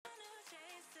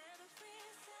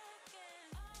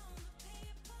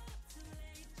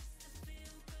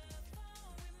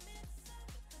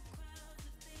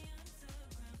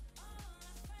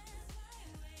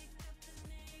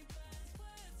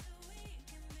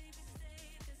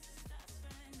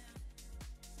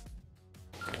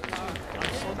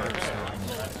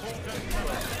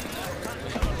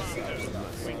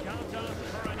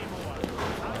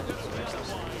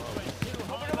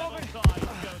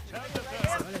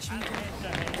And heads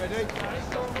ahead. Ready?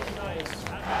 Nice.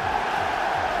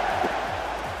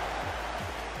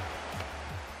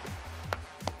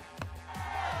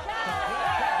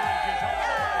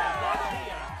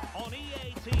 On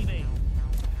EA TV.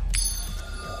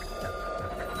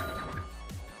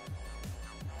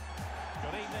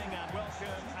 Good evening and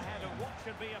welcome ahead of what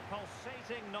should be a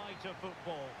pulsating night of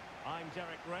football. I'm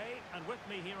Derek Ray, and with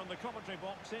me here on the commentary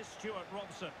box is Stuart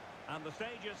Robson. And the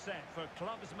stage is set for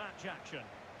clubs match action.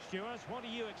 Stuart, what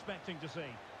are you expecting to see?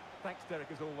 Thanks,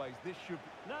 Derek, as always. This should...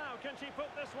 Now, can she put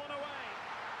this one away?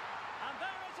 And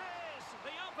there it is!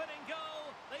 The opening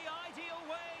goal, the ideal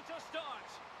way to start.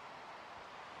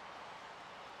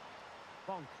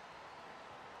 Bonk.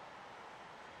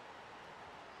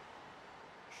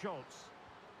 Schultz.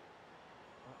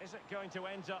 Well, is it going to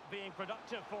end up being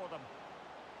productive for them?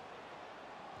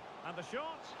 And the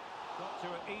shot. Got to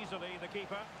it easily, the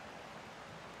keeper.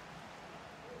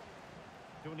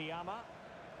 Duniama.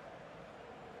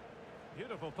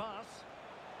 Beautiful pass.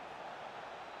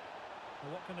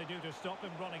 Well, what can they do to stop him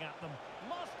running at them?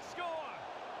 Must score!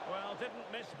 Well, didn't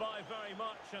miss by very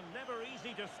much, and never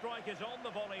easy to strike it on the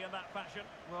volley in that fashion.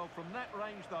 Well, from that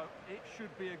range, though, it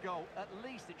should be a goal. At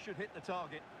least it should hit the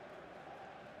target.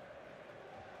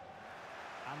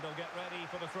 And they'll get ready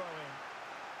for the throw-in.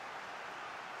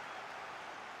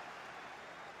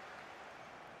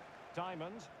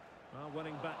 Diamond,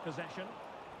 winning back possession.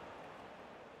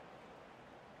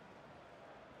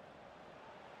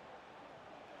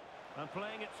 And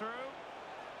playing it through.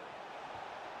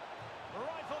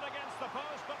 Rifled against the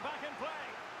post, but back in play.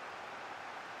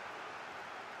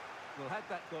 Well, had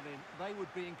that gone in, they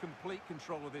would be in complete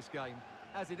control of this game.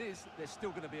 As it is, they're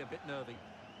still going to be a bit nervy.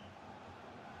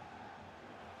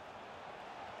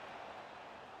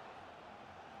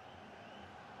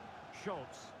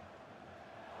 Schultz.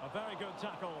 A very good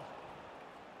tackle.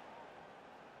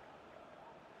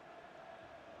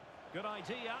 Good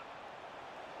idea.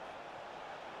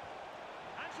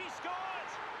 And she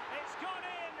scored! It's gone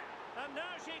in! And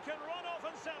now she can run off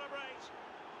and celebrate.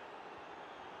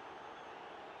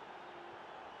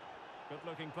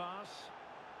 Good-looking pass.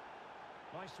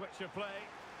 Nice switch of play.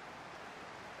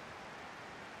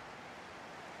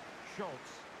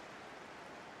 Schultz.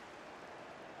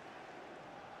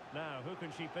 Now, who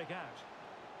can she pick out?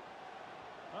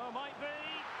 Oh, might be.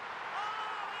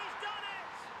 Oh, he's done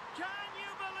it! Can you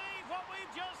believe what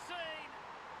we've just seen?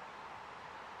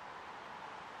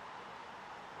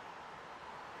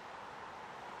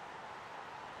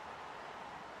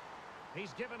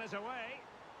 He's given us away.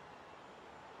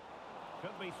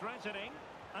 Could be threatening.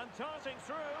 And tossing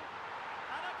through.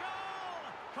 And a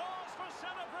goal! Cause for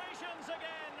celebrations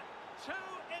again. 2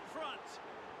 in front.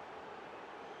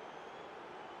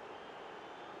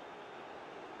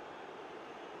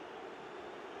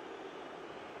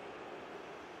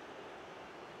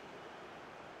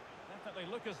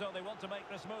 Definitely look as though they want to make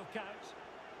this move count.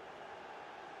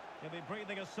 He'll be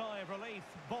breathing a sigh of relief.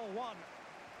 Ball 1.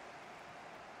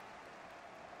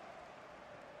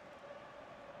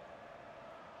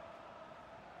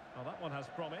 Well, that one has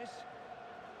promise.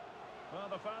 Well,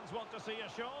 the fans want to see a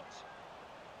shot.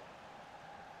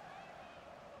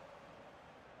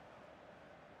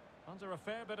 Under a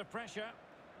fair bit of pressure.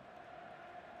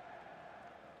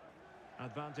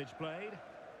 Advantage played.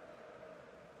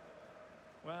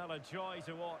 Well, a joy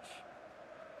to watch.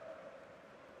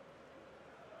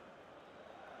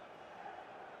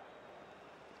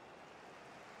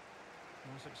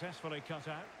 Well, successfully cut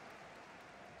out.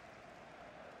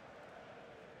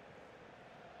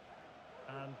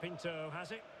 And Pinto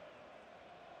has it.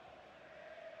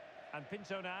 And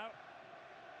Pinto now.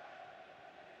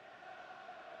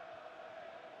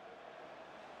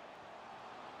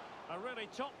 A really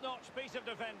top-notch piece of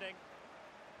defending.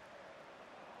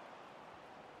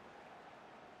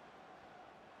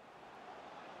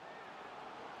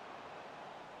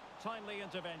 Timely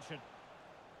intervention.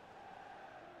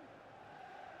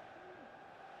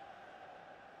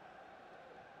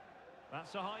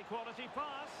 That's a high-quality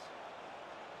pass.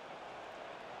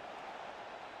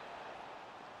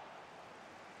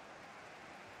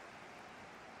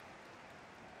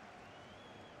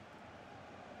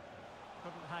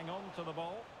 Couldn't hang on to the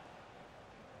ball.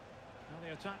 Well,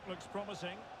 the attack looks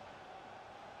promising.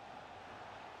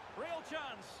 Real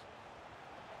chance.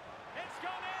 It's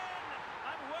gone in!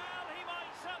 And well, he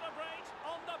might celebrate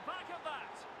on the back of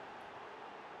that.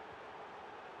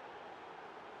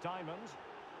 Diamond.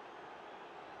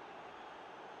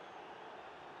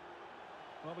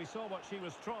 Well, we saw what she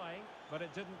was trying, but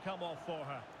it didn't come off for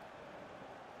her.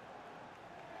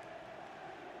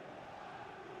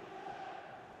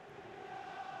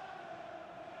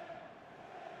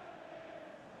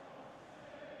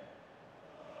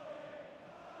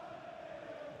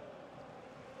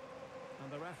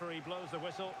 referee blows the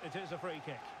whistle. It is a free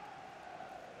kick.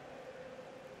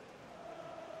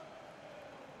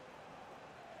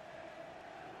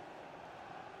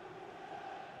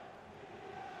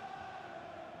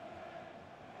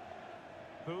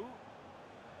 Who?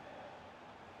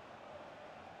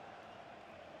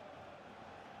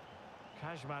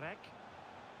 Kajmarek.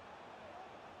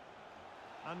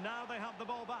 And now they have the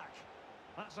ball back.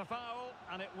 That's a foul,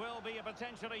 and it will be a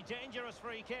potentially dangerous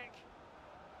free kick.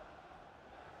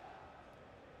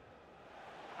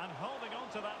 And holding on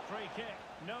to that free kick,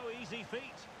 no easy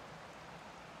feat.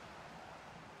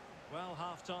 Well,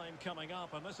 half-time coming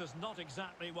up, and this is not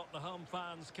exactly what the home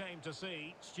fans came to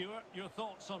see. Stuart, your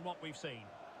thoughts on what we've seen?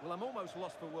 Well, I'm almost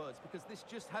lost for words because this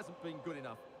just hasn't been good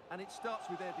enough. And it starts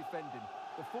with their defending.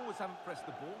 The forwards haven't pressed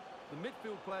the ball, the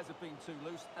midfield players have been too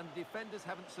loose, and the defenders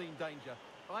haven't seen danger.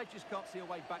 I just can't see a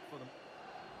way back for them.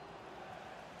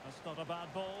 That's not a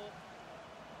bad ball.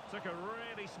 Took a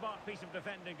really smart piece of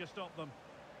defending to stop them.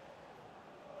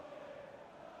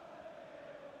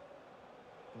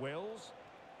 Wills.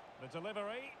 The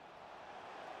delivery.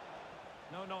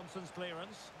 No-nonsense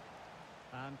clearance.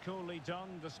 And coolly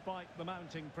done despite the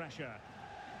mounting pressure.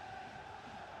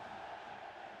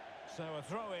 So a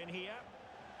throw in here.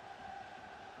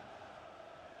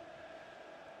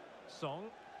 Song.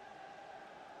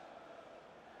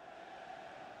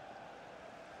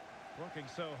 Working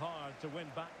so hard to win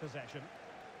back possession.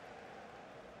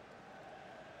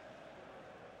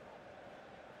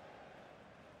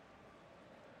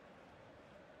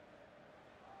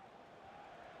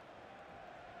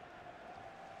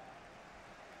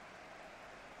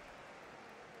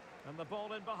 And the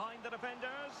ball in behind the defenders.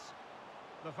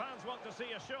 The fans want to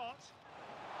see a shot.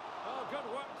 Oh, good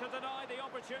work to deny the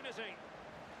opportunity.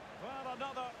 Well,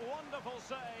 another wonderful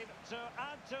save to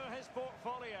add to his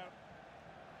portfolio.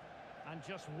 And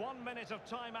just 1 minute of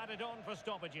time added on for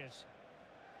stoppages.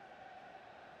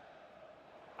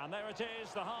 And there it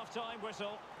is, the half-time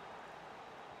whistle.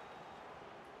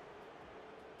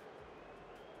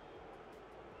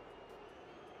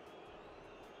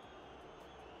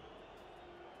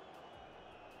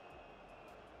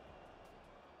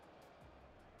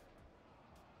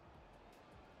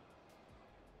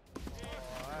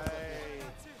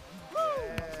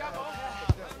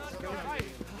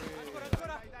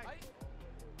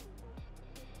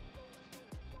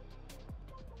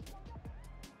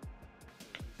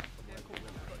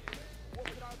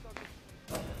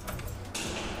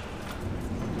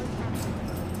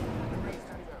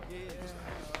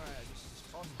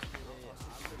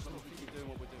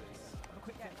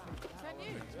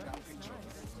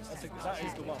 That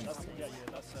is the one. That's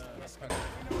that's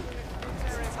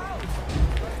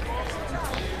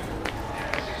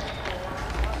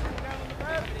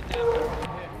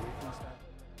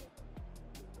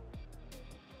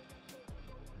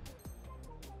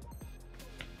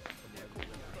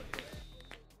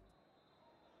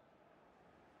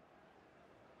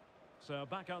So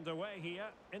back underway here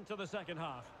into the second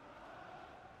half.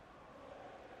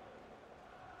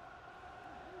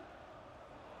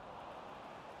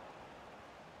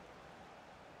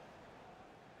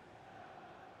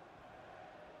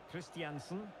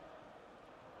 Christiansen.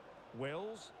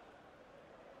 Wills.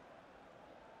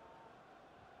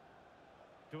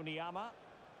 Duniyama.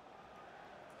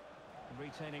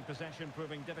 Retaining possession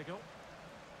proving difficult.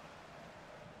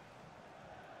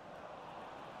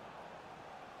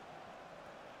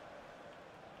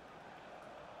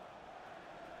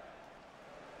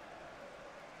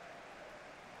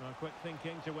 Well, quick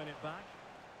thinking to win it back.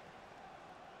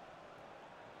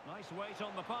 Nice weight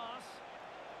on the pass.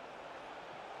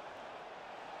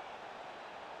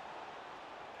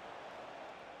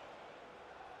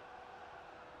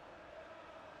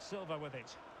 Silva with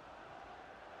it.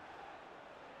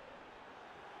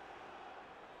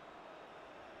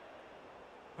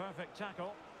 Perfect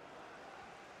tackle.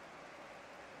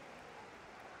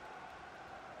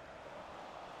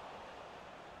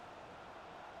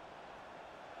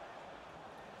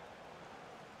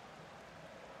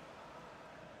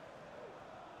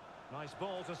 Nice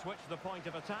ball to switch the point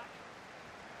of attack.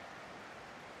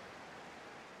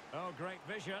 Oh, great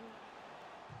vision.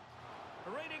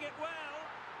 Reading it well.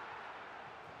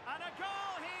 And a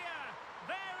goal here!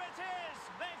 There it is!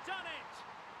 They've done it!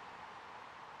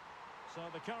 So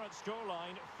the current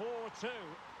scoreline, 4-2.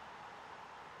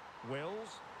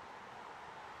 Wills.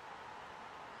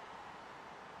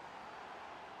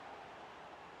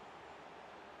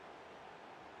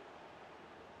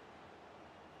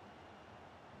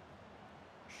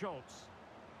 Schultz.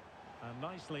 And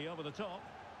nicely over the top.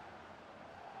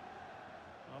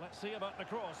 Well, let's see about the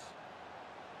cross.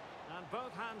 And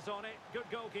both hands on it. Good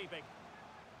goalkeeping.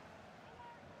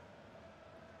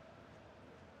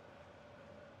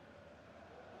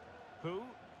 Who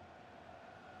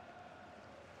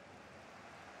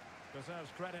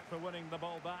deserves credit for winning the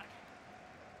ball back.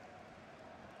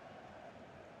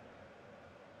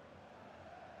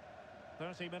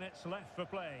 "30 minutes left for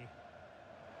play.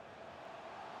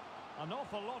 An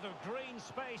awful lot of green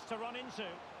space to run into.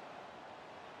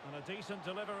 And a decent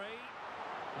delivery.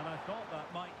 And I thought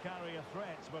that might carry a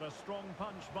threat, but a strong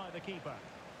punch by the keeper.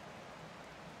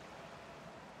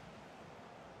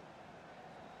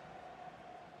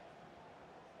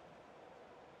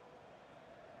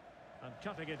 And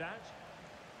cutting it out.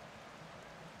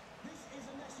 This is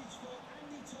a message for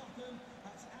Andy Topham.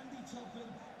 That's Andy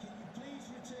Topham. Can you please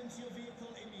return to your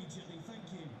vehicle immediately?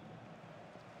 Thank you.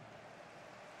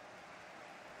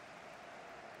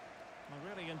 A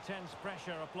really intense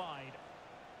pressure applied.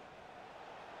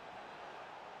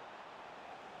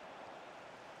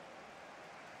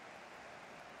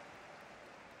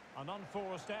 An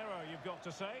unforced error, you've got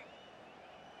to say.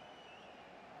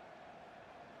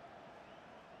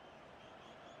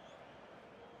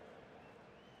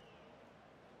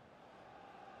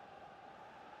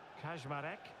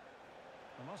 Kaczmarek.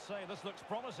 I must say, this looks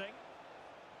promising.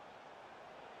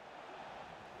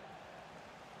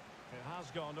 It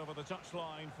has gone over the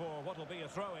touchline for what will be a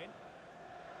throw-in.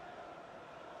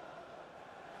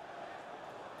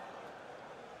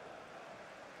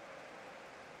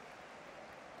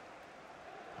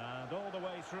 And all the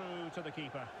way through to the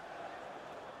keeper.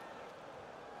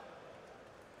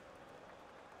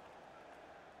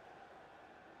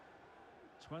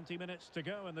 "20 minutes to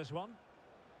go in this one.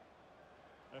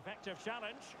 Effective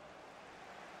challenge.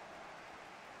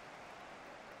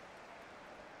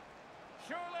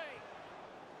 Surely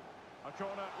a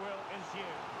corner will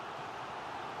ensue.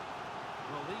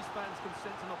 Well, these fans can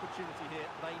sense an opportunity here.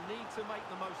 They need to make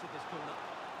the most of this corner.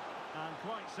 And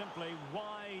quite simply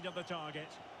wide of the target.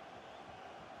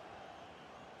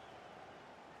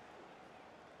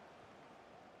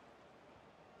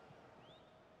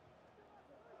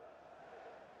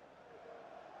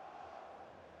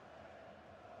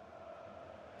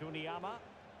 Kuniyama.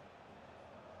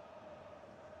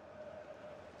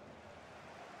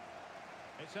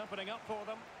 It's opening up for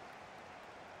them.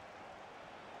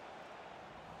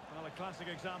 Well, a classic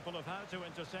example of how to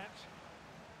intercept.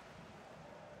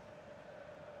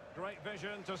 Great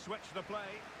vision to switch the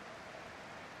play.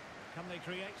 Can they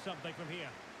create something from here?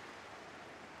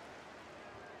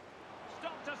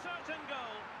 Stopped a certain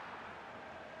goal.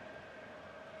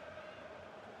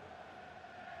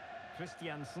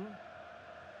 Christiansen.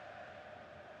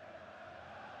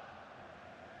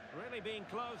 Really being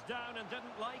closed down and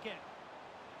didn't like it.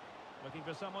 Looking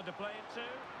for someone to play it to.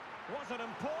 What an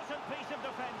important piece of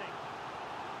defending.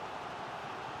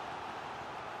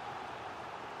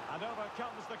 And over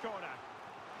comes the corner.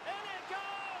 In it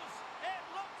goes! It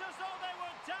looked as though they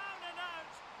were down and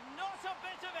out. Not a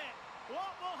bit of it.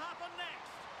 What will happen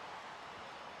next?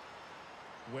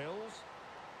 Wills.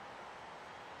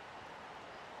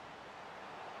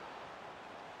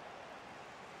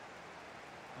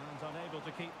 And unable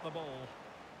to keep the ball.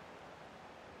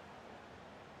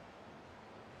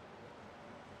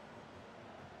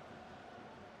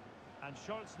 And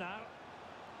Schultz now.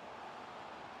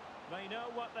 They know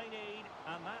what they need,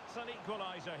 and that's an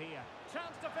equaliser here.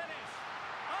 Chance to finish.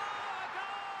 Oh, a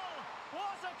goal!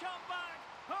 What a comeback!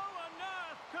 Who on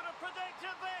earth could have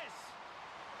predicted this?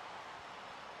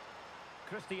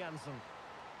 Christiansen.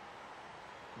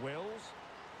 Wills.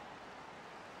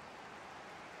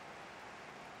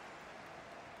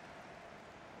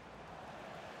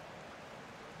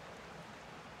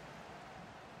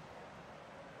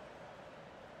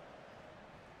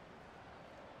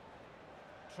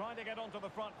 Trying to get onto the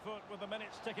front foot with the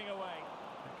minutes ticking away.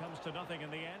 It comes to nothing in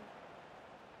the end.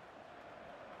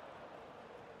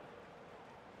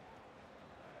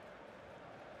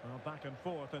 Well, back and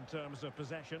forth in terms of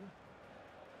possession.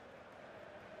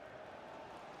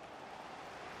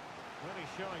 Really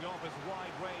showing off his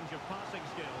wide range of passing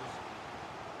skills.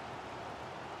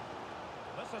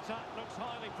 This attack looks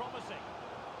highly promising.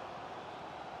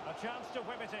 A chance to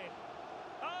whip it in.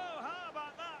 Oh, how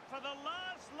about that for the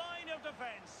last line of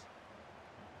defence?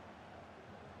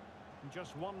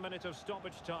 Just 1 minute of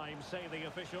stoppage time, say the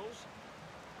officials.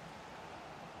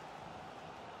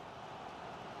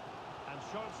 And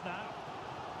Schultz now.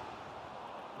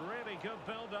 Really good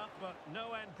build-up, but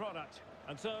no end product.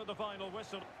 And so the final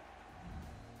whistle.